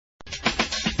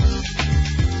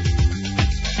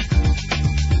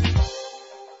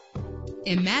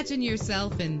Imagine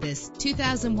yourself in this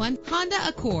 2001 Honda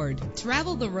Accord.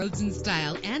 Travel the roads in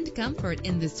style and comfort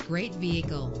in this great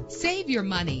vehicle. Save your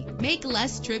money. Make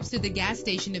less trips to the gas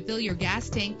station to fill your gas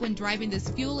tank when driving this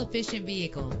fuel-efficient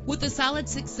vehicle. With a solid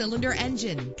 6-cylinder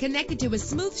engine connected to a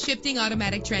smooth shifting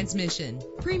automatic transmission.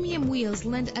 Premium wheels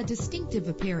lend a distinctive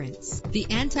appearance. The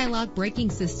anti-lock braking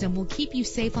system will keep you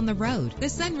safe on the road. The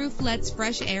sunroof lets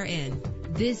fresh air in.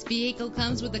 This vehicle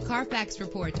comes with a Carfax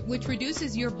report, which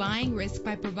reduces your buying risk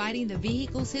by providing the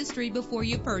vehicle's history before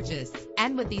you purchase.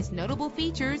 And with these notable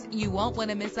features, you won't want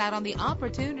to miss out on the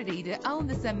opportunity to own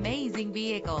this amazing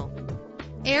vehicle.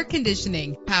 Air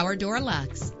conditioning, power door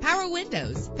locks, power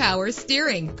windows, power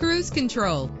steering, cruise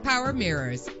control, power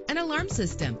mirrors, an alarm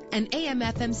system, an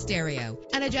AM/FM stereo,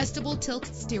 an adjustable tilt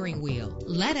steering wheel.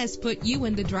 Let us put you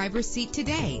in the driver's seat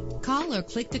today. Call or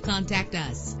click to contact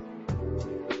us.